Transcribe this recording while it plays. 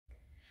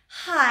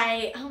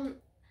Hi, I don't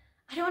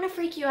want to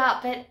freak you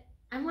out, but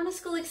I'm on a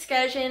school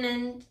excursion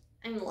and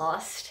I'm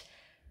lost.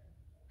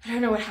 I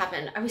don't know what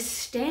happened. I was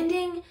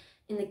standing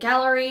in the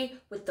gallery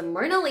with the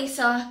Mona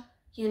Lisa,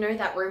 you know,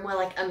 that room where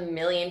like a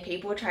million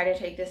people try to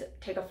take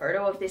a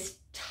photo of this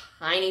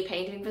tiny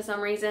painting for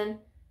some reason.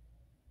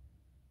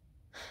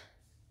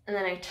 And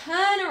then I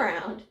turn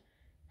around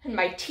and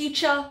my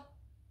teacher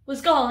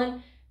was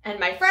gone and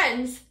my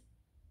friends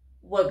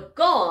were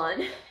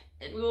gone.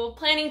 And we were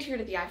planning to go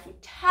to the Eiffel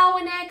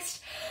Tower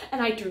next,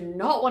 and I do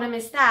not want to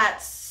miss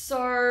that.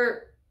 So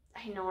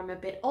I know I'm a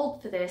bit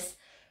old for this,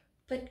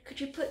 but could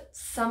you put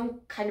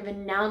some kind of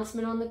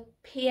announcement on the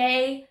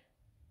PA?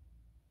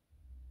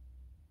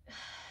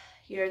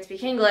 You don't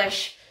speak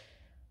English.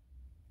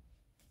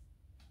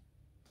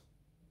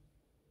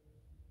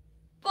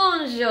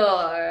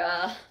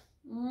 Bonjour,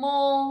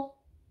 mon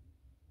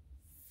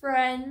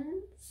friends.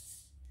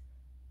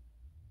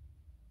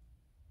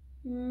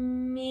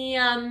 Mi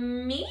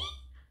ami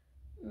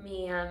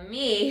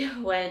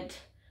went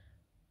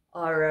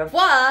au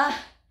revoir.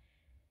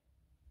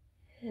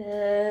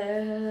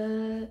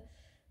 And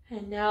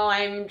now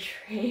I'm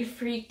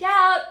freaked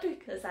out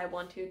because I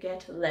want to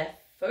get le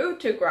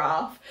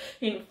photograph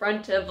in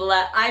front of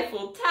the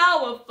Eiffel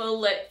Tower for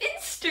le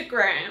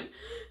Instagram.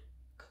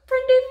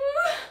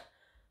 Comprenez-vous?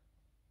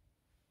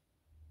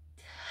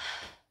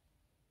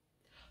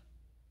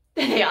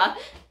 There they are.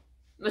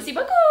 Merci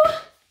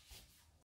beaucoup.